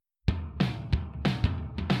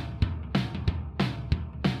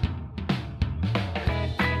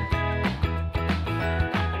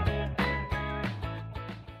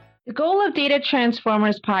The goal of Data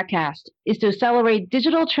Transformers podcast is to accelerate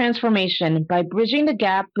digital transformation by bridging the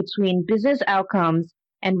gap between business outcomes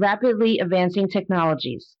and rapidly advancing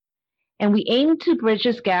technologies. And we aim to bridge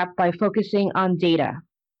this gap by focusing on data.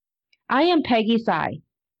 I am Peggy Tsai,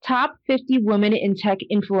 top 50 women in tech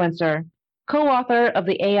influencer, co-author of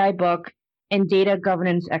the AI book, and data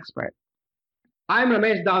governance expert. I'm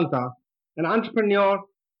Ramesh Danta, an entrepreneur,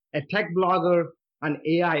 a tech blogger, and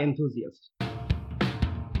AI enthusiast.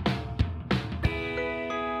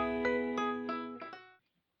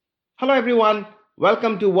 Hello, everyone.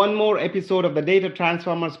 Welcome to one more episode of the Data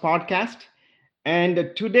Transformers podcast.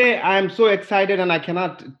 And today I'm so excited, and I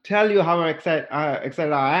cannot tell you how excited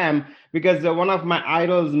I am, because one of my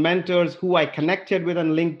idols, mentors who I connected with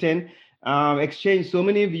on LinkedIn, exchanged so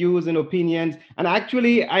many views and opinions. And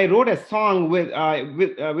actually, I wrote a song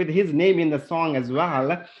with his name in the song as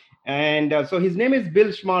well. And so his name is Bill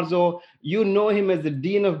Schmarzo. You know him as the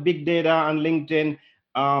Dean of Big Data on LinkedIn.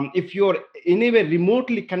 If you're in any way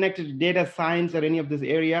remotely connected to data science or any of this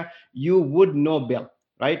area, you would know Bill,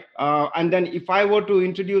 right? And then if I were to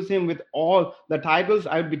introduce him with all the titles,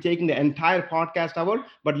 I would be taking the entire podcast hour.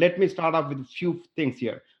 But let me start off with a few things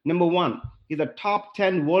here. Number one, he's a top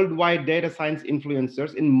 10 worldwide data science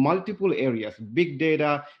influencers in multiple areas: big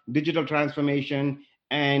data, digital transformation,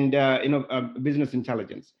 and business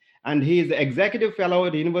intelligence. And he is the executive fellow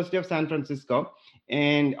at the University of San Francisco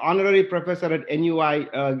and honorary professor at NUI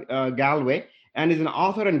Galway, and is an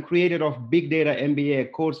author and creator of Big Data MBA, a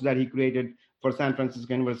course that he created for San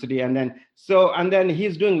Francisco University. And then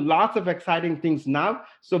he's doing lots of exciting things now.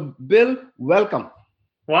 So Bill, welcome.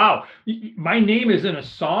 Wow, my name is in a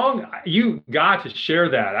song. You got to share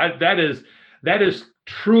that. That is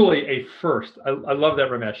truly a first. I love that,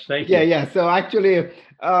 Ramesh. Thank you. Yeah. So actually,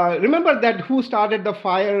 remember that Who Started the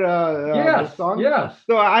Fire Yes, song? yes.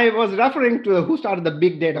 So I was referring to Who Started the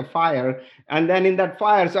Big Data Fire. And then in that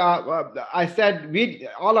fire, so I said,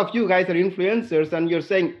 all of you guys are influencers, and you're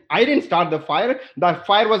saying, I didn't start the fire. The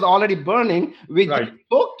fire was already burning. We just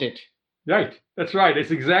poked it. Right. That's right.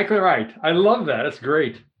 It's exactly right. I love that. That's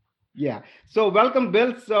great. Yeah. So welcome,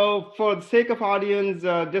 Bill. So for the sake of audience,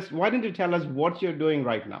 just why don't you tell us what you're doing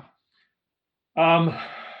right now?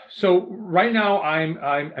 So right now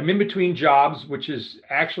I'm in between jobs, which is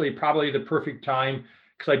actually probably the perfect time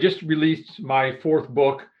because I just released my fourth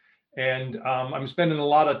book, and I'm spending a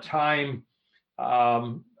lot of time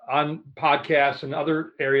on podcasts and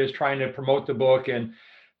other areas trying to promote the book. And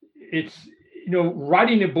it's,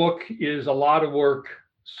 writing a book is a lot of work.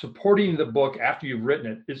 Supporting the book after you've written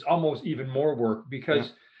it is almost even more work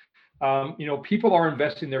because people are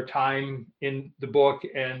investing their time in the book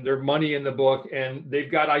and their money in the book, and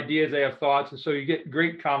they've got ideas, they have thoughts, and so you get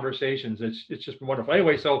great conversations. It's just wonderful.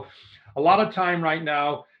 Anyway, so a lot of time right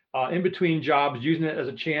now in between jobs, using it as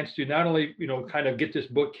a chance to not only kind of get this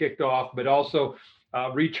book kicked off, but also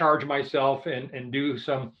recharge myself and do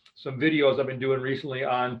some videos I've been doing recently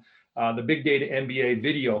on the Big Data MBA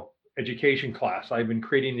video education class. I've been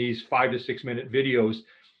creating these 5 to 6 minute videos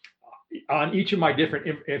on each of my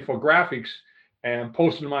different infographics and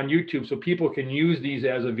posting them on YouTube so people can use these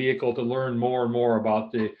as a vehicle to learn more and more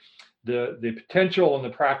about the potential and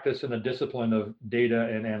the practice and the discipline of data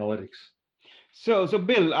and analytics. So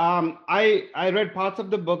Bill, I read parts of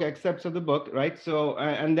the book, excerpts of the book, right? So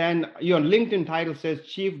and then your LinkedIn title says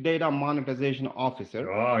Chief Data Monetization Officer.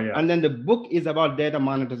 Oh yeah. And then the book is about data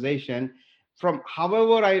monetization. From however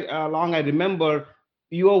long I remember,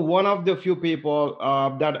 you are one of the few people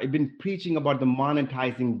that have been preaching about the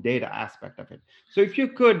monetizing data aspect of it. So if you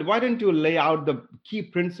could, why don't you lay out the key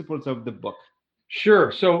principles of the book?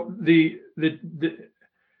 Sure. So it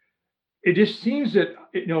just seems that,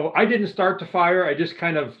 I didn't start the fire. I just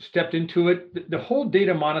kind of stepped into it. The whole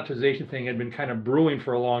data monetization thing had been kind of brewing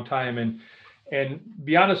for a long time. And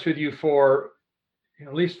be honest with you, for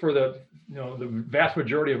at least for the vast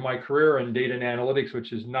majority of my career in data and analytics,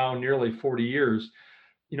 which is now nearly 40 years,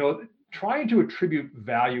 trying to attribute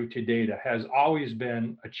value to data has always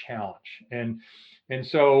been a challenge. And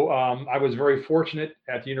so I was very fortunate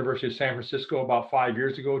at the University of San Francisco about 5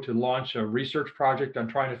 years ago to launch a research project on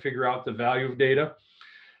trying to figure out the value of data.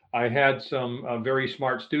 I had some very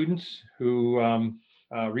smart students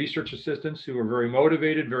research assistants who were very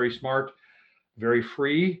motivated, very smart, very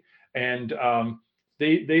free. And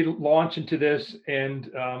they launched into this. And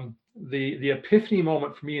the epiphany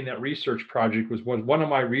moment for me in that research project was when one of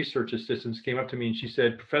my research assistants came up to me and she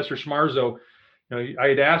said, Professor Schmarzo, I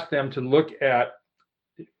had asked them to look at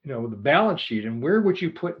the balance sheet, and where would you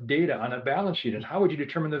put data on a balance sheet, and how would you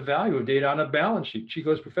determine the value of data on a balance sheet? She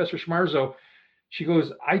goes, Professor Schmarzo, she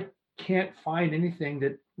goes, I can't find anything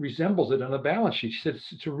that resembles it on the balance sheet. She said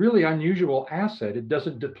it's a really unusual asset. It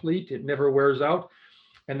doesn't deplete, it never wears out.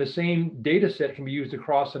 And the same data set can be used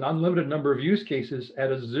across an unlimited number of use cases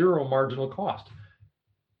at a zero marginal cost.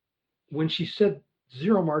 When she said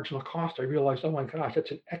zero marginal cost, I realized, oh my gosh,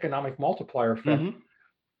 that's an economic multiplier effect. Mm-hmm.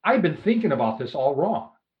 I've been thinking about this all wrong.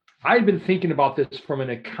 I've been thinking about this from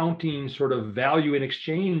an accounting sort of value in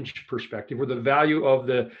exchange perspective, where the value of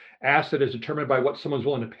the asset is determined by what someone's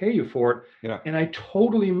willing to pay you for it. Yeah. And I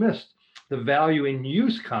totally missed the value in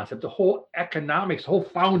use concept, the whole economics, the whole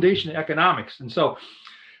foundation of economics. And so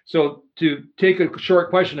to take a short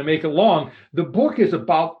question and make it long, the book is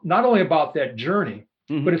about not only about that journey,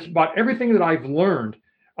 but it's about everything that I've learned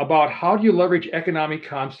about how do you leverage economic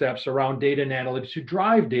concepts around data and analytics to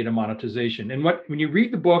drive data monetization. And when you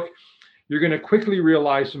read the book, you're going to quickly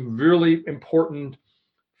realize some really important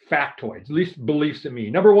factoids, at least beliefs in me.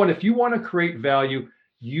 Number one, if you want to create value,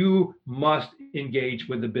 you must engage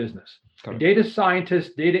with the business. A data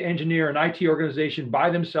scientist, data engineer, and IT organization by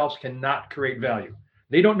themselves cannot create value.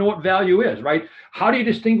 They don't know what value is, right? How do you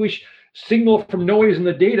distinguish signal from noise in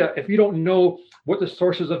the data if you don't know what the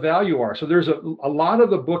sources of value are? So there's a lot of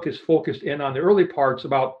the book is focused in on the early parts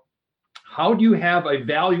about how do you have a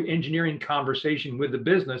value engineering conversation with the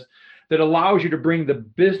business that allows you to bring the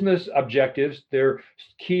business objectives, their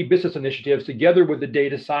key business initiatives, together with the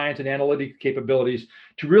data science and analytic capabilities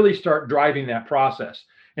to really start driving that process.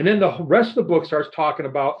 And then the rest of the book starts talking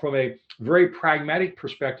about, from a very pragmatic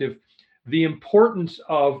perspective, the importance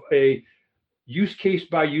of a use case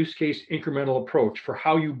by use case incremental approach for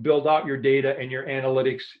how you build out your data and your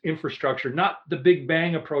analytics infrastructure, not the big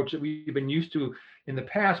bang approach that we've been used to in the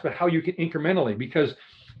past, but how you can incrementally. Because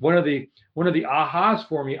one of the ahas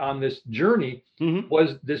for me on this journey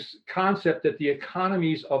was this concept that the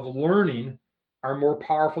economies of learning are more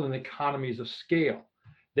powerful than the economies of scale.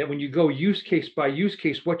 That when you go use case by use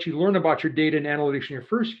case, what you learn about your data and analytics in your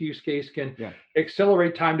first use case can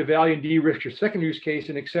accelerate time to value and de-risk your second use case,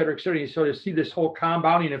 and et cetera, et cetera. You sort of see this whole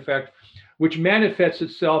compounding effect, which manifests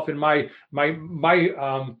itself in my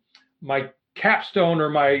capstone, or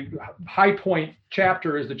my high point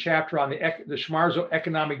chapter, is the chapter on the Schmarzo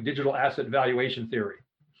economic digital asset valuation theory.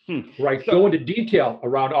 Right, so, go into detail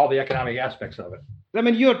around all the economic aspects of it. I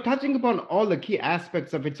mean, you're touching upon all the key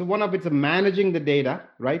aspects of it. So one of it's managing the data,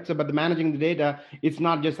 right? So, but the managing the data, it's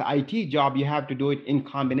not just an IT job. You have to do it in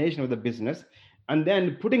combination with the business, and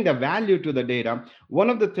then putting the value to the data. One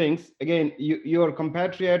of the things, again, your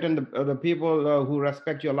compatriot and the people who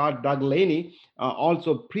respect you a lot, Doug Laney,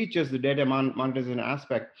 also preaches the data monetization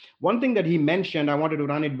aspect. One thing that he mentioned, I wanted to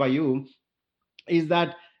run it by you, is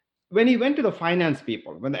that when he went to the finance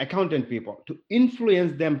people, when the accountant people, to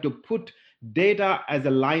influence them to put data as a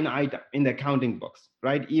line item in the accounting books,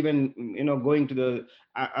 right? Even, going to the,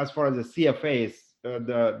 as far as the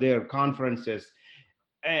CFAs, their conferences,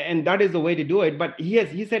 and that is the way to do it. But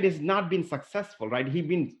he said it's not been successful, right? He's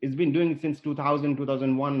been doing it since 2000,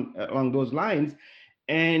 2001, along those lines.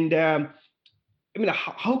 And I mean,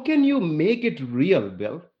 how can you make it real,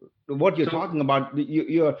 Bill? What you're talking about,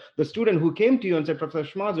 you're the student who came to you and said, Professor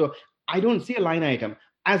Schmarzo, I don't see a line item.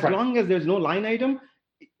 As long as there's no line item,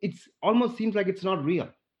 it's almost seems like it's not real.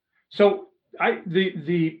 So I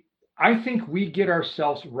think we get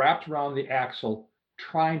ourselves wrapped around the axle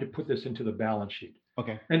trying to put this into the balance sheet.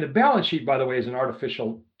 Okay. And the balance sheet, by the way, is an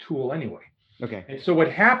artificial tool anyway. Okay. And so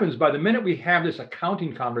what happens, by the minute we have this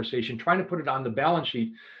accounting conversation, trying to put it on the balance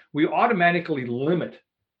sheet, we automatically limit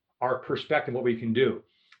our perspective, what we can do.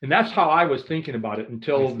 And that's how I was thinking about it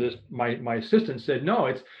until my assistant said,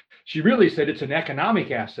 no, she really said it's an economic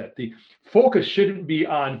asset. The focus shouldn't be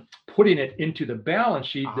on putting it into the balance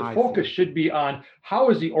sheet. The focus should be on how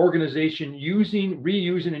is the organization using,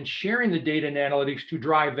 reusing, and sharing the data and analytics to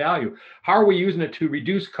drive value. How are we using it to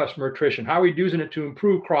reduce customer attrition? How are we using it to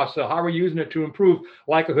improve cross-sell? How are we using it to improve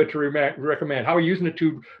likelihood to recommend? How are we using it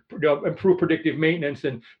to improve predictive maintenance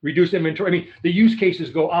and reduce inventory? I mean, the use cases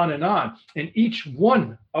go on. And each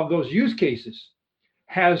one of those use cases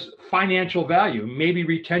has financial value. Maybe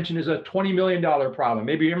retention is a $20 million problem.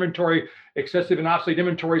 Maybe inventory, excessive and obsolete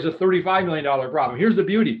inventory, is a $35 million problem. Here's the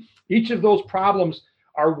beauty. Each of those problems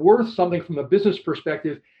are worth something from a business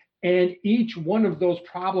perspective, and each one of those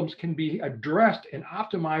problems can be addressed and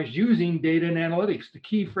optimized using data and analytics. The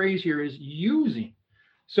key phrase here is using.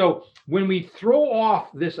 So when we throw off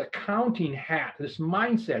this accounting hat, this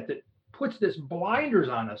mindset that puts this blinders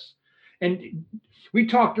on us, and we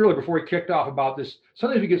talked earlier before we kicked off about this,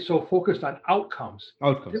 sometimes we get so focused on outcomes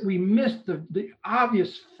that we miss the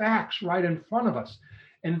obvious facts right in front of us.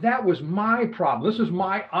 And that was my problem. This was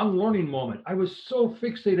my unlearning moment. I was so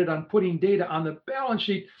fixated on putting data on the balance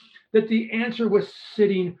sheet that the answer was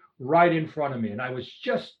sitting right in front of me. And I was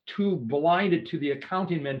just too blinded to the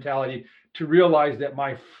accounting mentality to realize that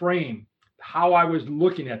my frame, how I was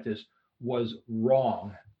looking at this, was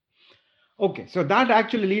wrong. Okay, so that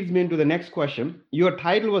actually leads me into the next question. Your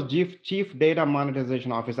title was Chief Data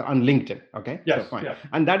Monetization Officer on LinkedIn. Okay, yes, so fine. Yes.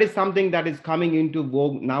 And that is something that is coming into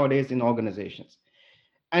vogue nowadays in organizations.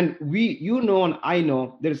 And and I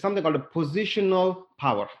know there is something called a positional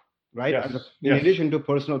power, right? Yes, In yes. addition to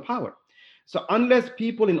personal power. So unless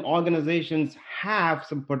people in organizations have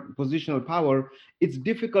some positional power, it's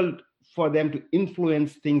difficult for them to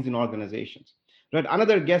influence things in organizations. Right?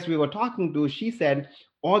 Another guest we were talking to, she said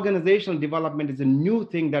organizational development is a new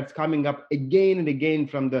thing that's coming up again and again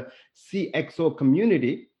from the CXO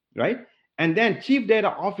community, right? And then chief data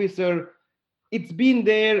officer, it's been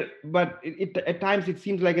there, but at times it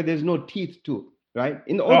seems like there's no teeth to, right?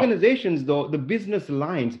 In the organizations, though, the business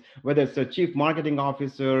lines, whether it's a chief marketing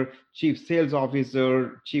officer, chief sales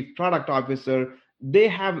officer, chief product officer, they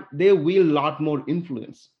wield a lot more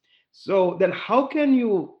influence. So then how can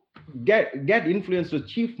you get influence to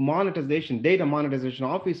chief data monetization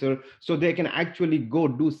officer, so they can actually go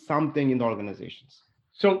do something in the organizations?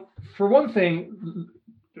 So for one thing,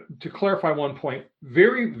 to clarify one point,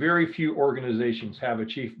 very, very few organizations have a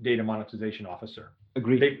chief data monetization officer.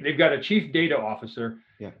 Agreed. They've got a chief data officer.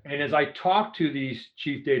 Yeah. And as I talk to these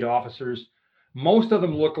chief data officers, most of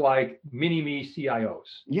them look like mini-me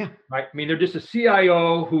CIOs. Yeah. Right. I mean, they're just a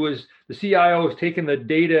CIO the CIO has taken the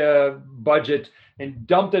data budget and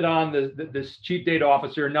dumped it on this chief data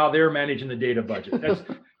officer, and now they're managing the data budget. That's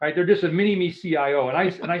right. They're just a mini-me CIO. And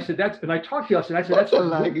I said I talked to you, I said that's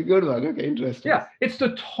like a good one. Okay, interesting. Yeah, it's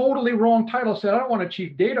the totally wrong title. I said, I don't want a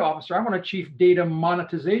chief data officer. I want a chief data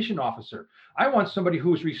monetization officer. I want somebody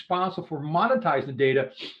who's responsible for monetizing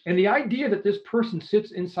data. And the idea that this person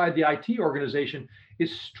sits inside the IT organization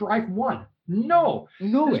is strike one. No,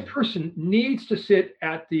 this person needs to sit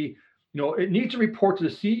at it needs to report to the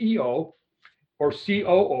CEO or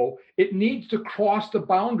COO. It needs to cross the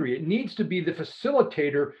boundary. It needs to be the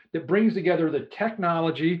facilitator that brings together the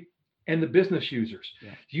technology and the business users.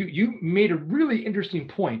 Yeah. You made a really interesting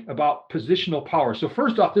point about positional power. So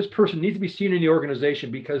first off, this person needs to be seen in the organization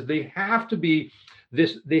because they have to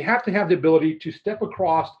have the ability to step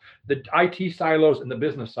across the IT silos and the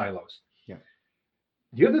business silos. Yeah.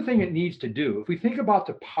 The other thing it needs to do, if we think about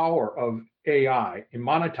the power of AI in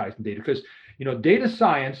monetizing data, because data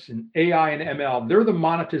science and AI and ML, they're the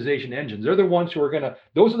monetization engines. They're the ones who are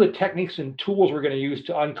those are the techniques and tools we're going to use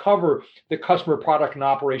to uncover the customer product and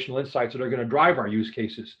operational insights that are going to drive our use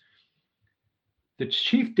cases. The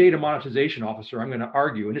chief data monetization officer, I'm going to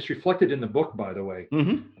argue, and it's reflected in the book, by the way,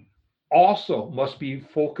 also must be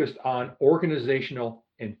focused on organizational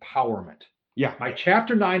empowerment. Yeah. My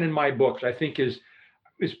chapter 9 in my books, I think, is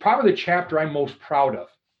probably the chapter I'm most proud of,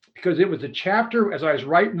 because it was a chapter, as I was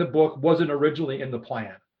writing the book, wasn't originally in the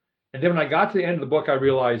plan. And then when I got to the end of the book, I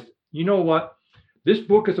realized, you know what? This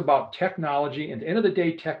book is about technology. And at the end of the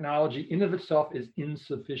day, technology in of itself is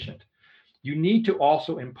insufficient. You need to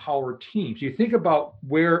also empower teams. You think about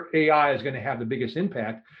where AI is going to have the biggest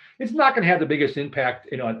impact. It's not going to have the biggest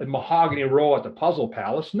impact, at Mahogany Row at the Puzzle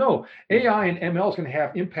Palace. No, AI and ML is going to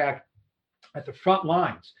have impact at the front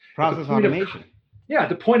lines. Process automation. At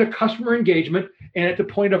the point of customer engagement and at the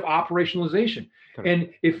point of operationalization. Correct. And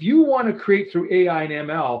if you want to create through AI and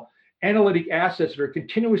ML analytic assets that are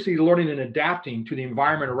continuously learning and adapting to the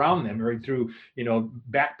environment around them, or through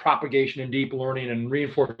back propagation and deep learning and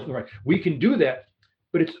reinforcement, right? We can do that,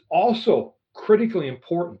 but it's also critically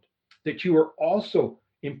important that you are also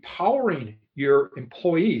empowering your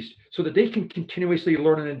employees so that they can continuously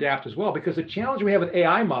learn and adapt as well. Because the challenge we have with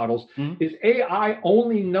AI models is AI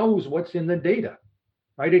only knows what's in the data.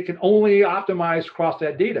 Right? It can only optimize across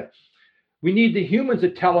that data. We need the humans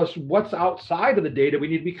to tell us what's outside of the data we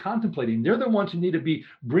need to be contemplating. They're the ones who need to be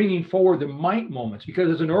bringing forward the might moments,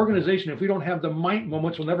 because as an organization, if we don't have the might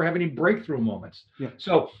moments, we'll never have any breakthrough moments. Yeah.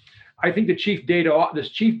 So I think this chief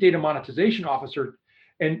data monetization officer,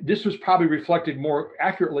 and this was probably reflected more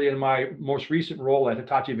accurately in my most recent role at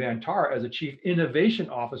Hitachi Vantara as a chief innovation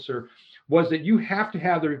officer, was that you have to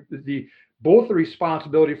have both the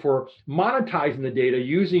responsibility for monetizing the data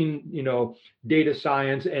using, data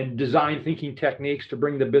science and design thinking techniques to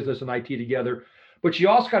bring the business and IT together. But you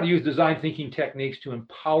also got to use design thinking techniques to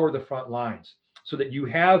empower the front lines so that you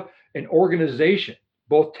have an organization,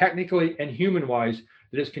 both technically and human-wise,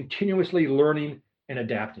 that is continuously learning and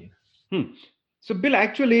adapting. So Bill,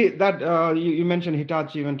 actually that you mentioned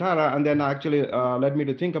Hitachi Vantara, and then actually led me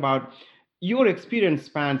to think about your experience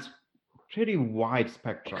spans pretty wide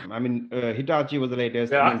spectrum. I mean, Hitachi was the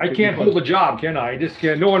latest, and Yeah, then I can't hold a job, can I? I just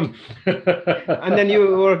can't. No one. and then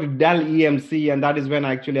you worked at Dell EMC, and that is when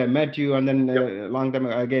actually I met you. And then Yep. a long time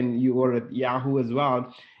again, you were at Yahoo as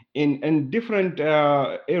well, in different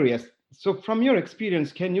areas. So, from your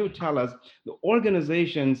experience, can you tell us the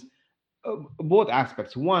organizations, both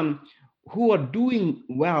aspects? One, who are doing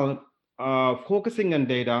well, focusing on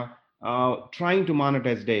data, trying to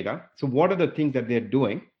monetize data. So, what are the things that they're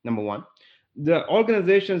doing? Number one, the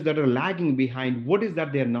organizations that are lagging behind, what is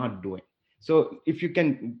that they're not doing? So, if you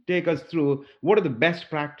can take us through what are the best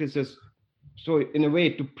practices. So, in a way,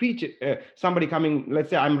 to preach somebody coming, let's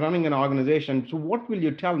say I'm running an organization. So, what will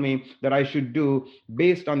you tell me that I should do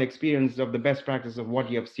based on the experience of the best practice of what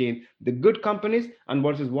you have seen, the good companies, and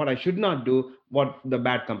versus what I should not do, what the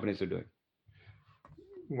bad companies are doing?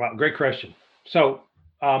 Wow, great question. So,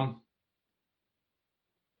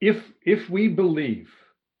 if we believe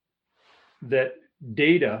that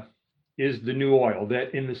data is the new oil,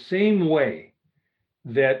 that in the same way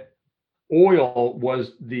that oil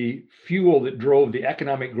was the fuel that drove the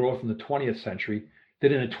economic growth in the 20th century,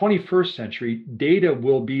 that in the 21st century, data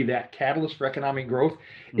will be that catalyst for economic growth.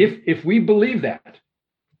 Mhm. If we believe that,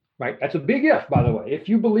 right, that's a big if, by the way. If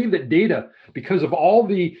you believe that data, because of all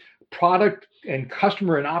the product and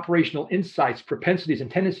customer and operational insights, propensities, and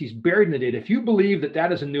tendencies buried in the data, if you believe that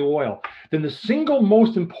that is a new oil, then the single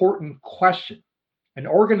most important question an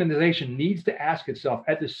organization needs to ask itself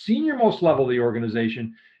at the senior most level of the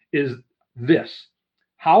organization is this: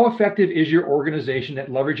 how effective is your organization at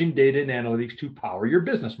leveraging data and analytics to power your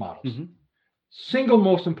business models? Mhm. Single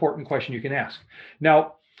most important question you can ask.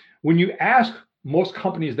 Now, when you ask most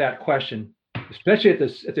companies that question, especially at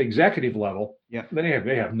the executive level, Yeah.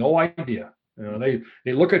 they have no idea. You know,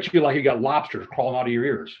 they look at you like you got lobsters crawling out of your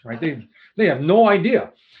ears, right? They have no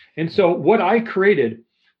idea. And so what I created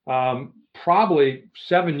probably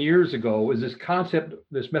 7 years ago is this concept,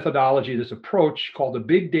 this methodology, this approach called the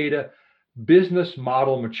Big Data Business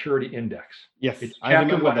Model Maturity Index. Yes, It's I chapter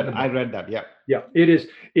remember one in that. the I book. read that. Yeah. Yeah, it is.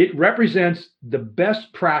 It represents the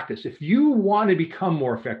best practice. If you want to become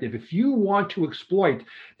more effective, if you want to exploit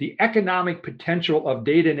the economic potential of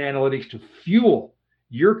data and analytics to fuel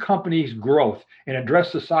your company's growth and address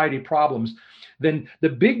society problems, then the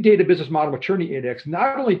Big Data Business Model Maturity Index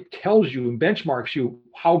not only tells you and benchmarks you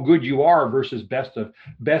how good you are versus best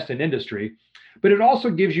in industry, but it also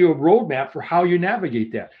gives you a roadmap for how you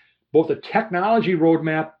navigate that, both a technology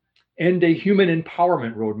roadmap and a human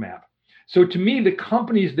empowerment roadmap. So to me, the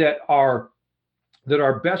companies that are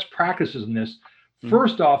best practices in this,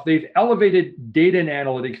 first off, they've elevated data and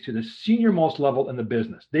analytics to the senior most level in the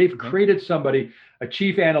business. They've created somebody, a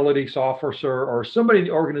chief analytics officer, or somebody in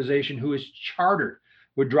the organization who is chartered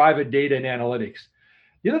with drive of data and analytics.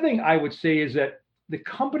 The other thing I would say is that the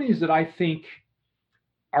companies that I think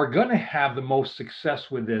are going to have the most success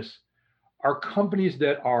with this are companies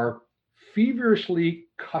that are feverishly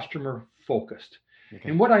customer focused. Okay.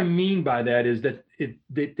 And what I mean by that is that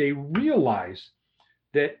they realize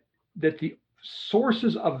that the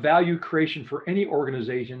sources of value creation for any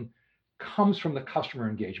organization comes from the customer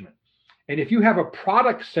engagement. And if you have a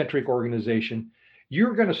product-centric organization,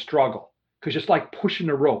 you're going to struggle because it's like pushing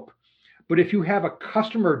a rope. But if you have a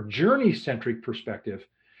customer journey-centric perspective,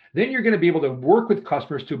 then you're going to be able to work with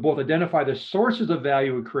customers to both identify the sources of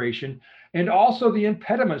value creation and also the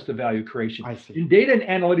impediments to value creation. I see. And data and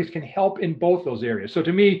analytics can help in both those areas. So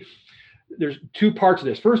to me, there's two parts of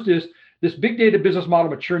this. First is this Big Data Business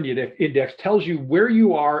Model Maturity Index tells you where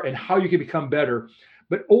you are and how you can become better.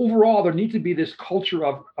 But overall, there needs to be this culture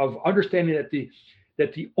of understanding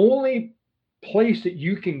that the only place that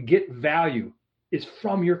you can get value is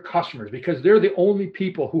from your customers, because they're the only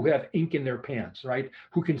people who have ink in their pants, right?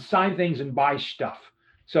 Who can sign things and buy stuff.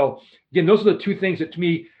 So again, those are the two things that to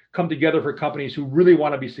me come together for companies who really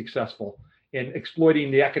want to be successful in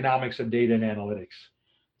exploiting the economics of data and analytics.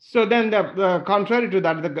 So then, the contrary to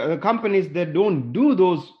that, the companies that don't do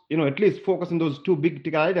those, at least focus on those two big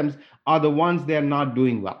ticket items, are the ones they are not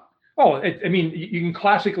doing well. Oh, I mean, you can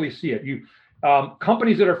classically see it.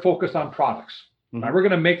 Companies that are focused on products. Right? We're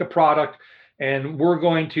going to make a product, and we're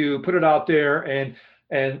going to put it out there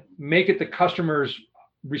and make it the customer's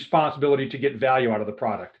responsibility to get value out of the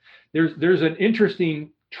product. There's an interesting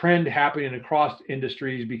trend happening across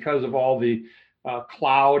industries because of all the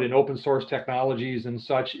cloud and open source technologies and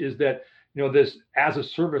such, is that this as a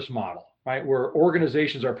service model, right, where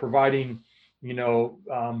organizations are providing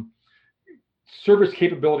service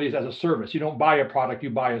capabilities as a service. You don't buy a product, you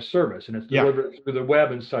buy a service, and it's delivered through the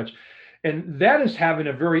web and such. And that is having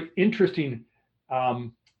a very interesting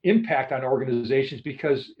impact on organizations,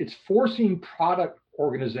 because it's forcing product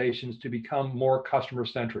organizations to become more customer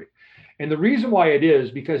centric. And the reason why it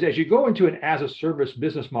is because as you go into an as a service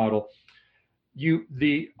business model,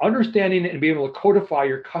 the understanding and being able to codify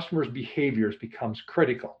your customers' behaviors becomes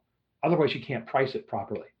critical. Otherwise, you can't price it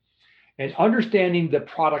properly. And understanding the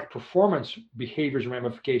product performance behaviors and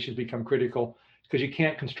ramifications become critical because you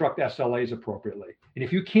can't construct SLAs appropriately. And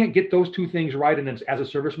if you can't get those two things right in an as a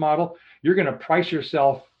service model, you're going to price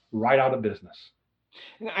yourself right out of business.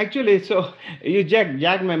 Actually, so you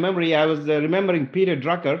jagged my memory. I was remembering Peter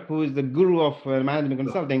Drucker, who is the guru of management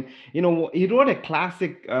consulting. He wrote a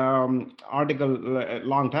classic article a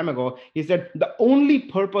long time ago. He said, the only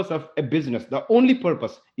purpose of a business, the only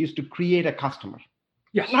purpose is to create a customer.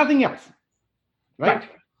 Yes. Nothing else. Right?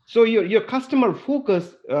 So your customer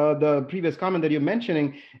focus, the previous comment that you're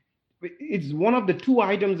mentioning, it's one of the two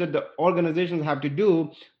items that the organizations have to do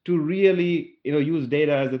to really use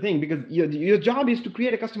data as a thing, because your job is to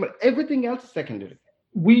create a customer. Everything else is secondary.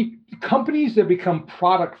 Companies that become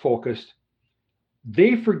product focused,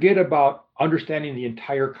 they forget about understanding the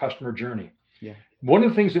entire customer journey. Yeah. One of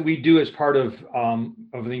the things that we do as part of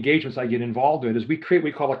the engagements I get involved with is we create what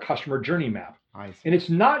we call a customer journey map. And it's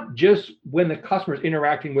not just when the customer is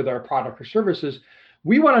interacting with our product or services.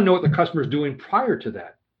 We want to know what the customer is doing prior to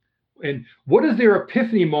that. And what is their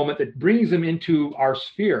epiphany moment that brings them into our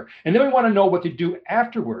sphere? And then we want to know what they do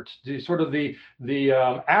afterwards,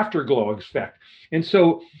 the afterglow effect. And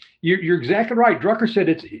so you're exactly right. Drucker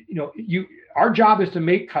said our job is to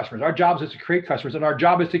make customers. Our job is to create customers, and our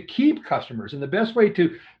job is to keep customers. And the best way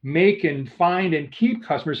to make and find and keep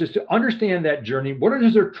customers is to understand that journey. What it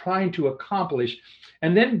is they're trying to accomplish,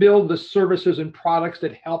 and then build the services and products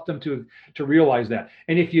that help them to realize that.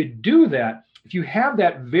 And if you do that, if you have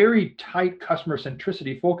that very tight customer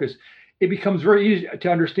centricity focus, it becomes very easy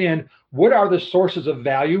to understand what are the sources of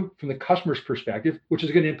value from the customer's perspective, which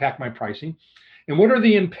is going to impact my pricing, and what are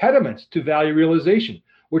the impediments to value realization,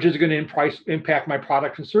 which is going to impact my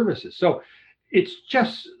products and services. So it's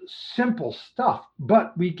just simple stuff,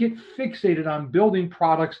 but we get fixated on building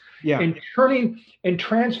products and turning and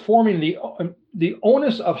transforming the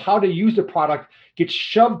onus of how to use the product gets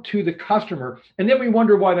shoved to the customer. And then we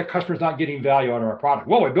wonder why the customer's not getting value out of our product.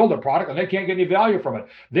 Well, we build a product and they can't get any value from it.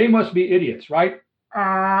 They must be idiots, right?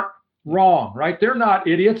 Wrong, right? They're not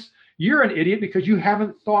idiots. You're an idiot because you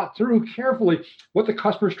haven't thought through carefully what the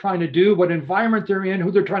customer's trying to do, what environment they're in,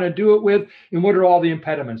 who they're trying to do it with, and what are all the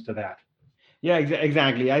impediments to that. Yeah,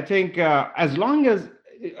 exactly. I think as long as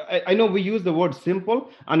I know we use the word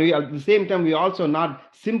simple, and at the same time we also not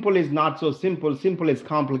simple is not so simple. Simple is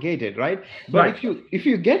complicated, right? But if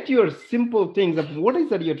you get your simple things of what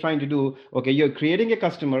is that you're trying to do, okay, you're creating a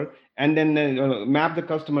customer and then map the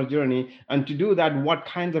customer journey, and to do that, what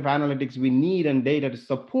kinds of analytics we need and data to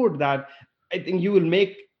support that, I think you will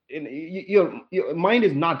make your mind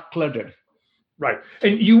is not cluttered. Right,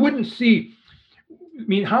 and you wouldn't see. I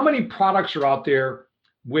mean, how many products are out there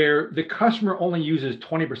where the customer only uses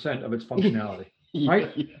 20% of its functionality,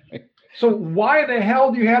 right? So why the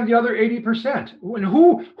hell do you have the other 80%? And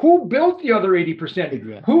who built the other 80%?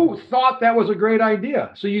 Exactly. Who thought that was a great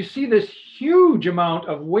idea? So you see this huge amount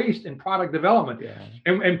of waste in product development. Yeah.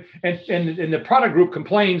 And the product group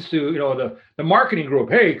complains to the marketing group,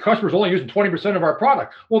 hey, customers only using 20% of our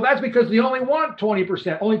product. Well, that's because they only want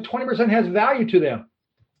 20%. Only 20% has value to them.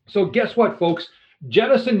 So guess what, folks?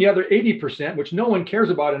 Jettison the other 80%, which no one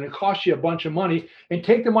cares about, and it costs you a bunch of money, and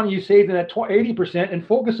take the money you saved in that 80% and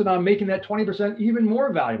focus it on making that 20% even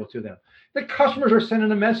more valuable to them. The customers are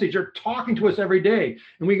sending a message. They're talking to us every day,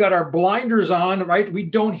 and we got our blinders on, right? We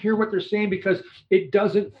don't hear what they're saying because it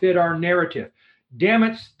doesn't fit our narrative. Damn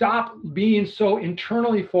it, stop being so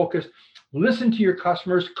internally focused. Listen to your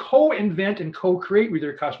customers, co-invent and co-create with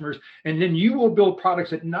your customers, and then you will build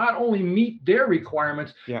products that not only meet their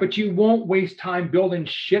requirements, but you won't waste time building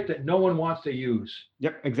shit that no one wants to use.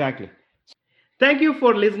 Yep, exactly. Thank you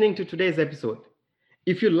for listening to today's episode.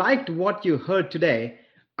 If you liked what you heard today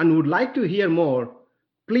and would like to hear more,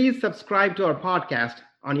 please subscribe to our podcast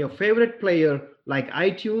on your favorite player like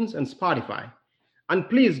iTunes and Spotify. And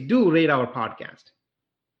please do rate our podcast.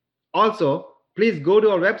 Also, please go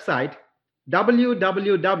to our website,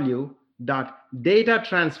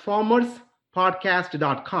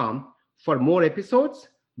 www.datatransformerspodcast.com for more episodes,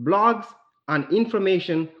 blogs, and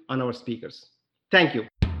information on our speakers. Thank you.